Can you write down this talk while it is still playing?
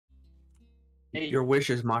Hey, Your wish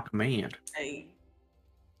is my command. hey.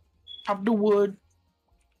 Chop the wood.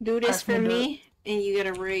 Do this Pass for me the- me, and you get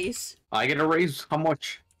a raise. I get a raise. How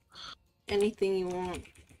much? Anything you want.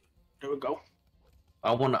 There we go.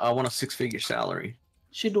 I want a 6-figure salary.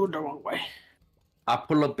 She do it the wrong way. I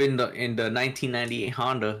pull up in the 1998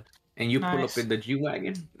 Honda, and you pull up Nice. in the G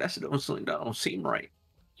wagon. That don't seem right.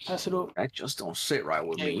 Pass it up. That just don't sit right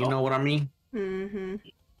with There me. you You go. know what I mean? Mm-hmm.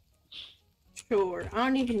 Sure. I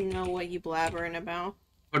don't even know what you blabbering about.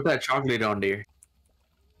 Put that chocolate on there.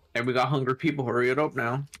 And we got hungry people. Hurry it up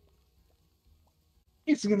now.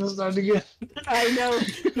 He's gonna start again. I know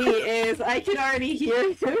he is. I can already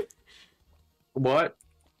hear him. What?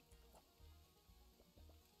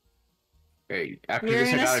 Hey, after You're this,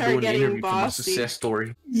 I gonna gotta start do an getting interview for my bossy. success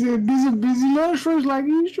story. He said, "This is busy lunch first, like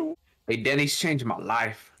usual." Hey, Denny's changed my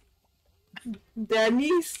life.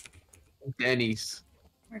 Denny's? Denny's.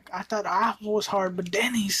 Like, I thought Apple was hard, but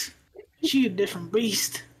Denny's, she a different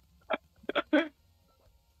beast.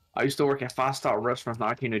 I used to work at 5-star restaurants. Now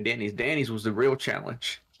I came to Denny's. Denny's was the real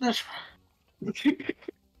challenge. That's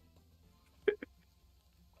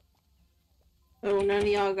Oh, none of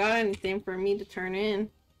y'all got anything for me to turn in.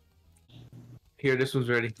 Here, this one's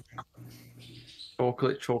ready.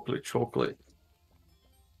 Chocolate, chocolate, chocolate.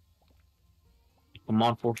 Come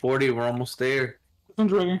on, 440. We're almost there.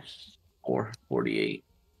 one's ready. 448.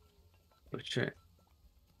 Let's check.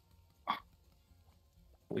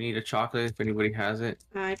 We need a chocolate if anybody has it.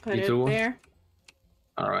 I put You it too? there.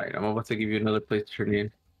 All right, I'm about to give you another place to turn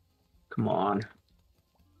in. Come on.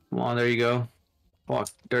 Come on, there you go. Fuck,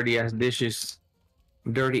 dirty ass dishes.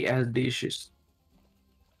 Dirty ass dishes.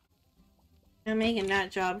 I'm making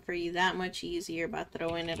that job for you that much easier by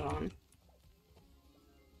throwing it on.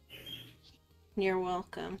 You're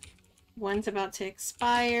welcome. One's about to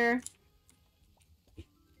expire.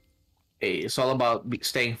 Hey, it's all about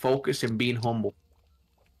staying focused and being humble.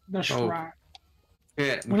 That's Oh. right.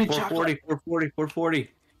 Yeah, We need 440, 440,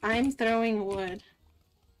 440. I'm throwing wood.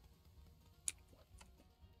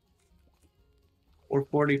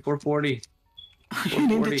 440, 440. You need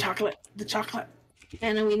the 440. chocolate. The chocolate.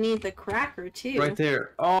 And we need the cracker too. Right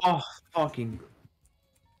there. Oh, fucking.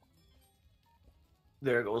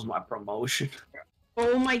 There goes my promotion.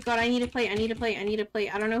 Oh my god, I need a plate, I need a plate, I need a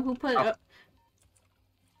plate. I don't know who put Oh. up.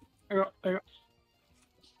 There you go. There you go.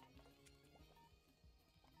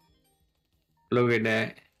 Look at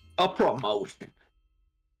that. A promotion.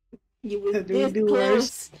 You was Do we this do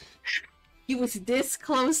close. You was this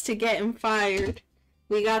close to getting fired.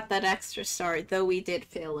 We got that extra star, though we did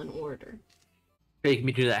fail in order. Take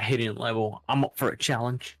me to that hidden level. I'm up for a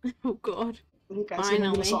challenge. Oh god. You guys see me get a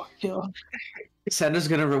Finally. soft kill. Santa's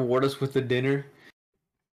gonna reward us with the dinner.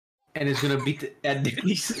 And it's gonna beat the at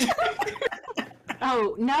Denny's.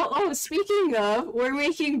 Oh, no. Oh, speaking of, we're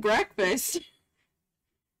making breakfast.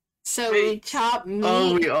 So we Wait. chop meat.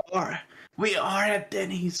 Oh, we are. We are at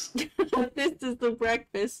Denny's. This is the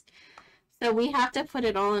breakfast. So we have to put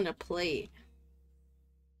it all in a plate.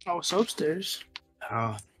 Oh, it's upstairs.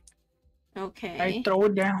 Oh, Okay. Hey, throw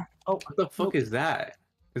it down. Oh, what the fuck is that?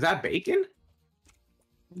 Is that bacon?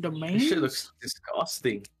 the This main? shit looks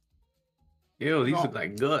disgusting. Ew, these No. look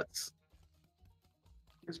like guts.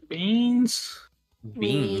 There's beans We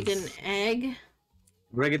need an Beans. egg.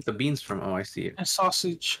 Where do I get the beans from? Oh, I see it. and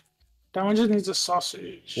sausage. That one just needs a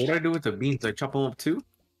sausage. What do I do with the beans? I chop them up too?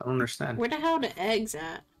 I don't understand. Where the hell are the eggs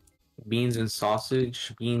at? Beans and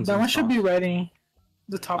sausage. Beans. That and one should be sausage. ready.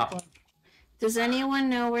 The top Ah. one. Does anyone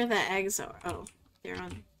know where the eggs are? Oh, they're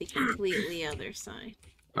on the completely other side.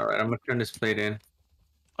 All right, I'm gonna turn this plate in.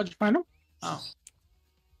 Oh, did you find them? Oh.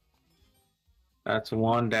 That's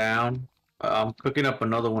one down. I'm cooking up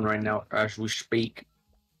another one right now as we speak.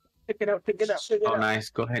 Pick it up, pick it up, pick it Oh, up. nice.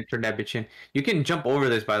 Go ahead, turn that bitch in. You can jump over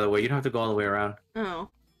this, by the way. You don't have to go all the way around. Oh.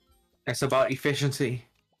 It's about efficiency.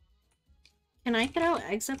 Can I throw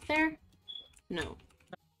eggs up there? No.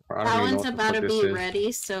 I don't That even know one's what the about fuck to this be is.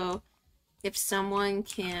 ready, so if someone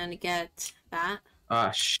can get that. Ah,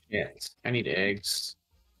 shit. I need eggs.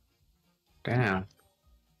 Damn.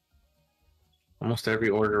 Almost every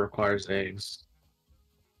order requires eggs.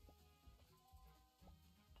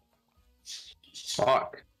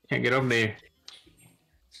 Fuck. Can't get up there.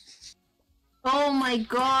 Oh my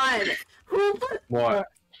god! Who put What?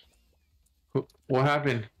 What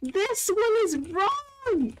happened? this one is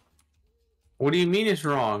wrong! What do you mean it's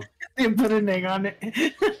wrong? They put an egg on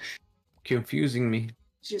it. Confusing me.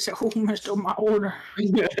 She said, "Who messed up my order?"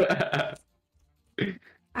 I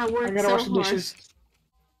I worked gotta so wash the hard. dishes.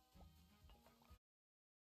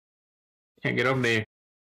 Can't get up there.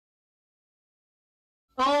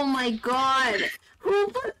 Oh my god! Who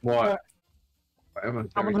put What? I'm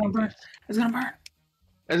gonna burn. It's gonna burn.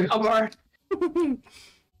 It's gonna burn.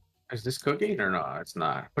 Is this cooking or no? It's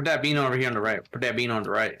not. Put that bean over here on the right. Put that bean on the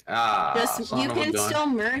right. Ah, Just you can still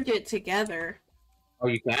merge it together. Oh,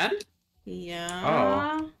 you can?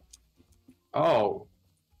 Yeah. Oh.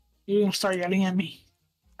 You're gonna start yelling at me.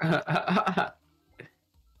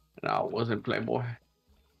 No, it wasn't Playboy.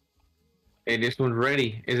 Hey, this one's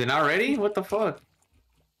ready. Is it not ready? What the fuck?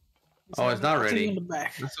 Oh, it's not ready. In the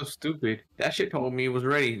back. That's so stupid. That shit told me it was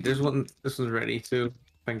ready. This one's ready too.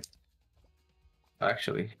 I think.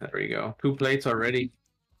 Actually, there we go. 2 plates are ready.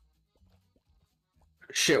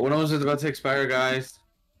 Shit, when was it about to expire, guys?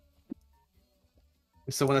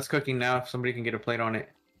 It's the one that's cooking now. If somebody can get a plate on it.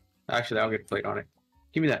 Actually, I'll get a plate on it.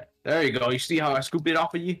 Give me that. There you go. You see how I scooped it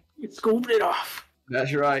off of you? You scooped it off.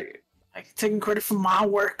 That's right. I'm taking credit for my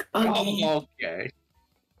work again. Oh, okay.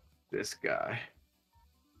 This guy.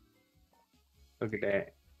 Look at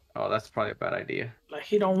that. Oh, that's probably a bad idea. Like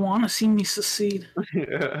he don't want to see me succeed.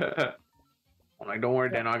 I'm like, don't worry,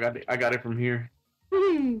 Dan. I got it from here.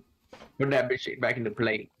 Put that bitch back in the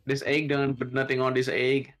plate. This egg done, but nothing on this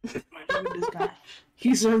egg. Look at this guy.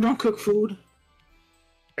 He served uncooked food.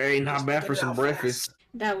 Hey, not bad for some breakfast.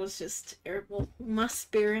 That was just terrible. My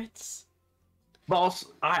spirits. Boss,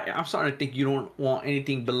 I'm starting to think you don't want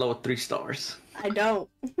anything below 3 stars. I don't.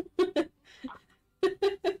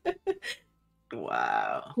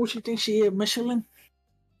 Wow. What you think she is, Michelin?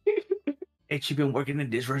 Hey, she been working in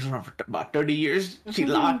this restaurant for about 30 years. She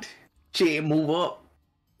locked. She ain't move up.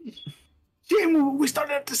 She ain't move. We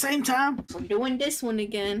started at the same time. We're doing this one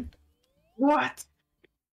again. What?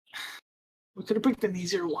 We could have picked an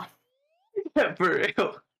easier one. Yeah, for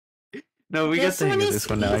real. No, we got the hang of this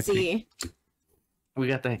one now. I think. We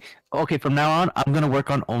got the. Okay, from now on, I'm gonna work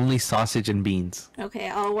on only sausage and beans. Okay,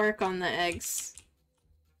 I'll work on the eggs.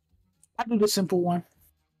 I do the simple one.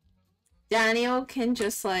 Daniel can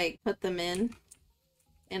just like put them in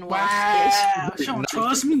and wash wow, she don't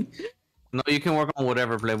trust me. No, you can work on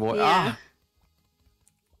whatever, Playboy. Yeah. Ah.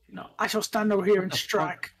 No, I shall stand over here and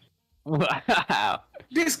strike. Wow.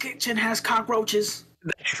 This kitchen has cockroaches.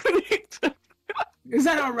 Is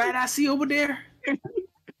that a rat I see over there?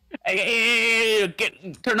 Hey,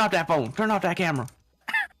 turn off that phone. Turn off that camera.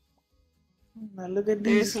 Now look at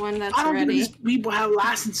There's these. one that's I don't think ready. these people have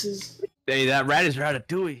licenses. Hey, that rat is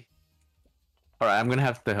ratatouille. Alright, I'm gonna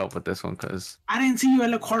have to help with this one because I didn't see you at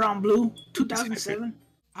Le Cordon Bleu 2007.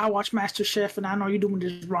 I watched Master Chef and I know you're doing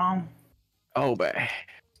this wrong. oh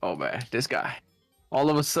man, this guy. All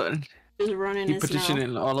of a sudden, Just running he his petitioned mouth.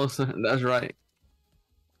 in. All of a sudden, that's right.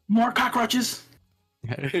 More cockroaches.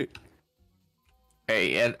 Hey,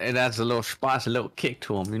 it adds a little spice, a little kick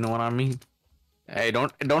to him. You know what I mean? Hey,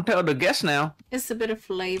 don't tell the guests now. It's a bit of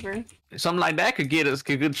flavor. Something like that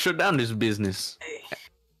could shut down this business.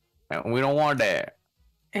 And we don't want that.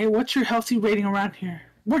 Hey, what's your healthy rating around here?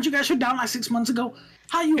 Weren't you guys shut down like 6 months ago?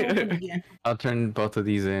 How you open again? I'll turn both of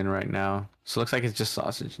these in right now. So it looks like it's just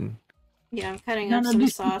sausage. And Yeah, I'm cutting None up of some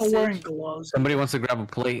these people wearing sausage. gloves. somebody wants to grab a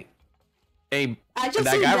plate. Hey, I just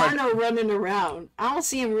that see guy right- Dano running around. I don't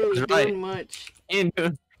see him really That's right. doing much.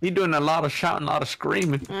 you're doing a lot of shouting, a lot of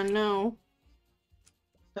screaming. I know.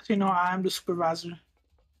 Just so you know, I am the supervisor.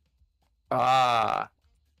 Ah,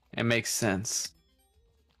 it makes sense.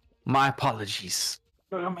 My apologies.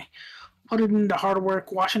 Look at me. Put it in the hard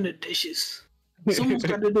work washing the dishes. Someone's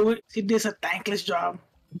got to do it. He did a thankless job.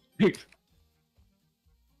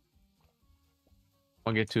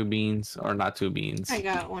 I'll get 2 beans, or not 2 beans. I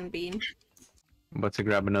got 1 bean. I'm about to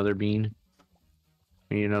grab another bean.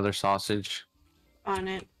 We need another sausage. On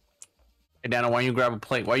it. Hey, Dana, why don't you grab a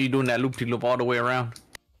plate? Why are you doing that loop-de-loop all the way around?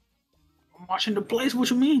 I'm washing the place. What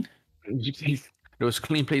you mean? There was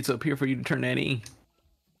clean plates up here for you to turn that in.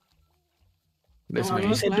 This Oh, way.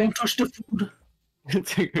 You said don't touch the food.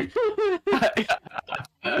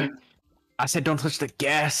 I said don't touch the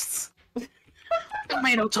guests.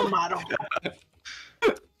 Tomato, tomato.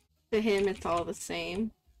 To him, it's all the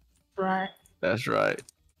same. Right. That's right.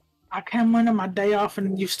 I came in on my day off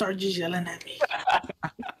and you start just yelling at me.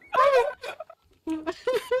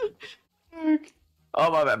 Oh,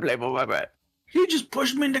 my bad, Playboy, my bad. You just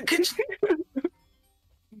pushed me in the kitchen.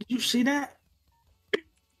 Did you see that?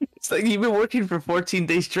 It's like you've been working for 14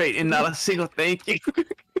 days straight and not a single thank you.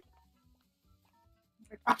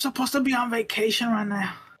 I'm supposed to be on vacation right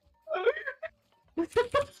now.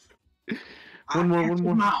 One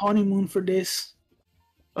more. My honeymoon for this.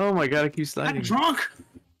 Oh my god, I keep I'm sliding. drunk.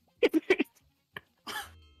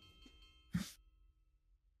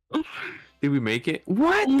 Did we make it?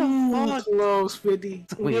 What the fuck? Close, 50.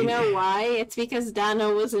 You know why? It's because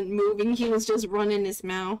Dano wasn't moving. He was just running his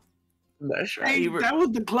mouth. That's right. Hey, that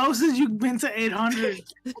was the closest you've been to 800.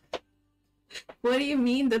 What do you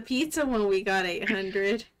mean? The pizza one we got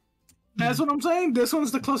 800. That's what I'm saying. This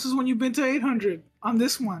one's the closest one you've been to 800 on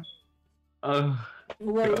this one. Well,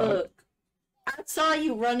 God. look. I saw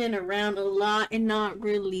you running around a lot and not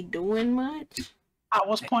really doing much. I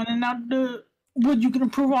was pointing out what you can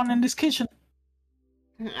improve on in this kitchen.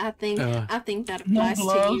 I think that No applies to you,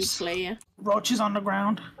 gloves. player. Roaches on the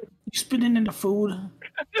ground. You spitting in the food.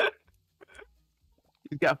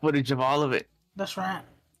 You got footage of all of it. That's right.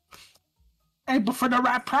 Hey, but for the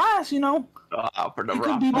right price, you know. For the It could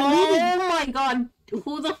rock. be deleted. Oh my god.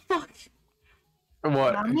 Who the fuck?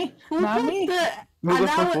 What? Not me. Who Not put me. the... Who the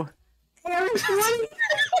fuck? What? Eric's money?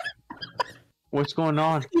 What's going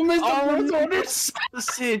on? You missed the Oh, both orders.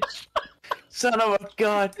 sausage! Son of a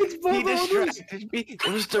gun! It's both He orders. distracted me. It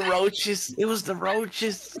was the roaches. It was the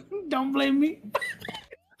roaches. Don't blame me.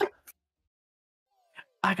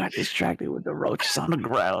 I got distracted with the roaches on the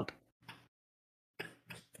ground.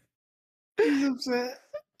 He's upset.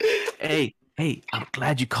 Hey, I'm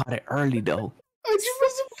glad you caught it early though. I just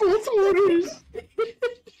missed both orders. I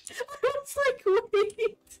was like,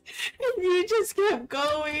 wait. And you just kept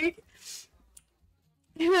going.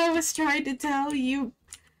 And I was trying to tell you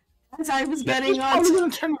as I was getting I on was to,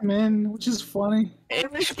 gonna turn him in, which is funny. I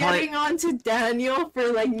was getting on to Daniel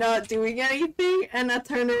for like not doing anything, and I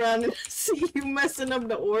turn around and see you messing up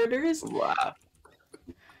the orders. Wow.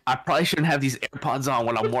 I probably shouldn't have these AirPods on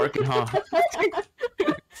when I'm working, huh?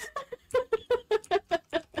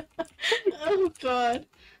 Oh god.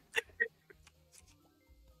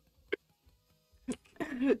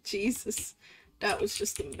 Jesus. That was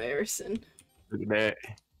just embarrassing. Look at that.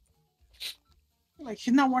 Like,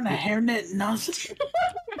 he's not wearing a hairnet, nothing.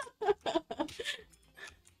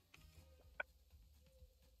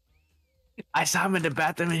 I saw him in the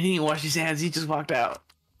bathroom and he didn't wash his hands. He just walked out.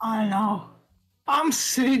 I know. I'm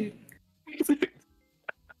sick.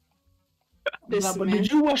 This Like, but man.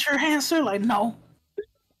 did you wash your hands, sir? Like, no. Oh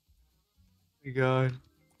my god.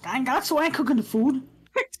 I ain't got, so I ain't cooking the food.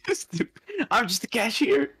 I'm just a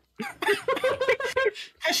cashier.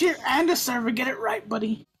 Cashier and the server, get it right,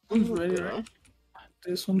 buddy. One's ready, right?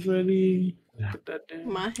 This one's ready. Put that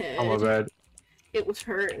down. My head. Oh my god. It was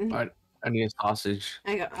hurting. I need a sausage.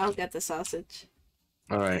 I'll get the sausage.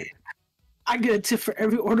 Alright. I get a tip for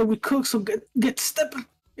every order we cook, so get stepping.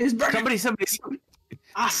 It's burning. Somebody.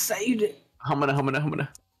 I saved it. Humana. Humna.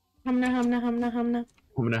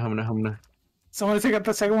 Somebody take out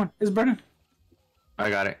the second one. It's burning. I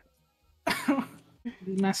got it.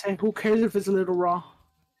 And I say, who cares if it's a little raw?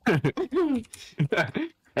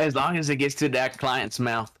 As long as it gets to that client's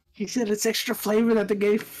mouth. He said it's extra flavor that they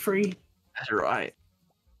gave free. That's right.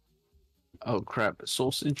 Oh crap, a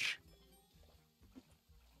sausage.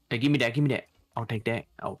 Hey, give me that. I'll take that.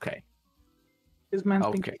 Okay. This man's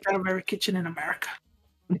been Okay. kicked out of every kitchen in America.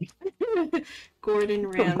 Gordon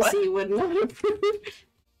Ramsay would not approve.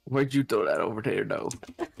 Where'd you throw that over there, though?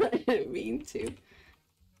 I didn't mean to.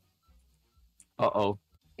 Uh-oh.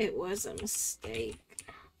 It was a mistake.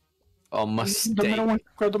 Oh, The mistake. middle one.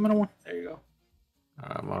 Grab the middle one. There you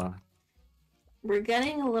go. We're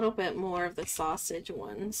getting a little bit more of the sausage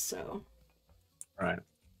ones, so. Alright.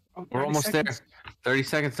 Oh, We're 30 almost seconds. there.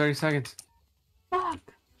 30 seconds. Fuck.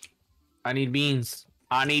 I need beans.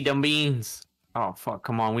 I need them beans. Oh, fuck.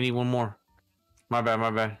 Come on. We need one more. My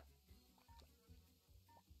bad.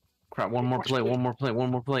 Crap. One more plate. Come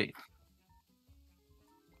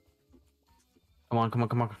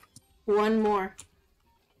on. One more.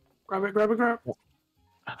 Grab it.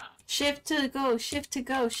 Shift to go.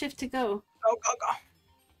 Go.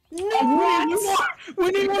 No!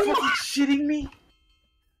 We need one more. Shitting me?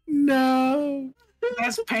 No.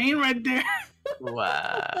 That's pain right there.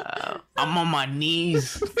 Wow. I'm on my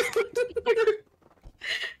knees.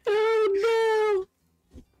 Oh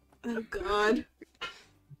no! Oh god.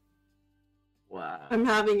 Wow. I'm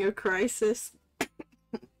having a crisis.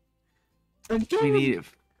 Again. We need it.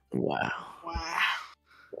 Wow.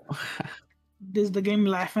 Wow. This is the game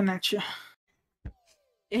laughing at you.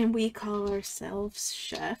 And we call ourselves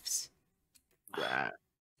chefs. Wow.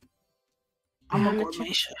 I'm a I'm a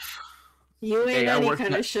gourmet chef. You ain't Hey, I any work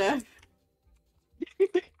kind at- of chef.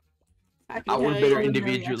 I would can better tell you.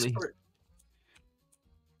 individually. Expert.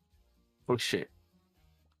 Oh shit.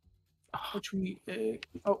 Which we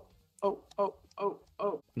oh.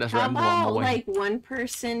 That's How right. I'm on my about way. like one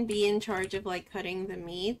person be in charge of like cutting the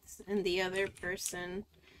meats and the other person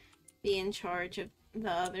be in charge of the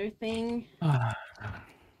other thing? Like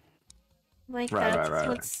Right, that's right.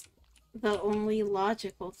 what's the only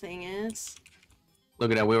logical thing is.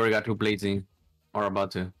 Look at that. We already got 2 plates in. Or about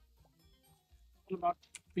to. What about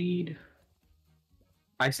feed?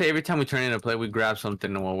 I say every time we turn in a plate, we grab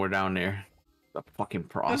something while we're down there. The fucking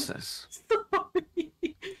process. Sorry.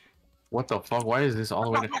 What the fuck? Why is this all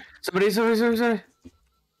the way down? Somebody.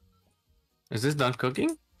 Is this done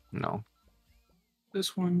cooking? No.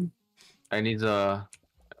 This one. I need oh,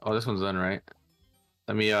 this one's done, right?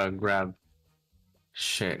 Let me grab.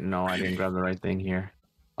 Shit, no, I didn't grab the right thing here.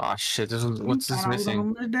 Oh shit, this one's. What's this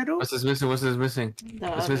missing? What's this missing? What's this missing?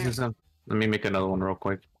 It's missing some. Let me make another one real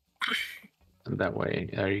quick. And that way,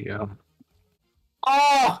 there you go.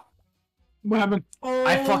 Oh! What happened? Oh.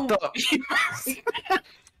 I fucked up.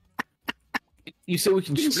 You said we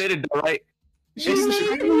can split it, right?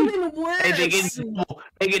 Even worse. Hey, they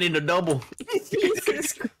get in the double.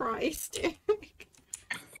 Jesus Christ.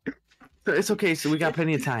 So it's okay, so we got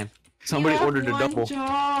plenty of time. Somebody ordered a double.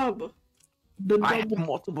 Job. I have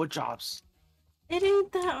multiple jobs. It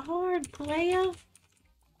ain't that hard, playa.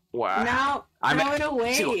 Wow. Now, throw it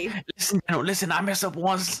away. Listen, I mess up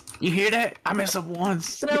once. You hear that? I mess up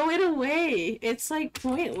once. Throw it away. It's like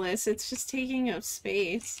pointless. It's just taking up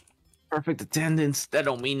space. Perfect attendance. That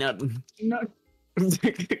don't mean nothing. No.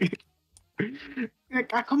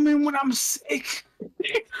 Like, I come in when I'm sick.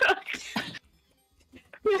 I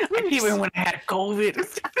came in when I had COVID.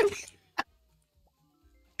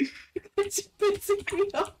 It's pissing me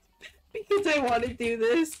off because I want to do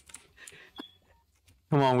this.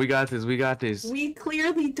 Come on, we got this. We got this. We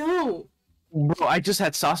clearly don't. Bro, I just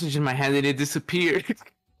had sausage in my hand and it disappeared.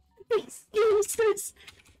 Excuses.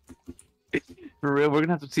 For real, we're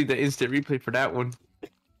gonna have to see the instant replay for that one.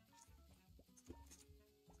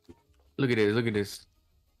 Look at this. Look at this.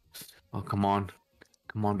 Oh, come on.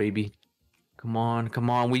 Come on, baby. Come on. Come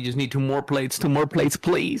on. We just need 2 more plates. 2 more plates,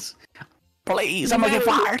 please. Please, I'm gonna get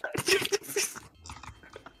fired.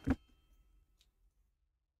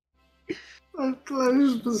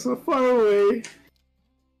 It's so far away.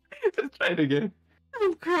 Let's try it again.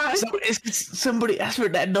 I'm crying. Somebody asked for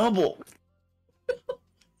that double.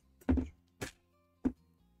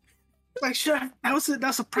 Like, sure,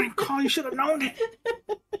 that's a prank call. You should have known it.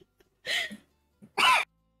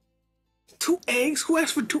 2 eggs? Who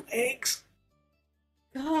asked for 2 eggs?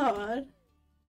 God.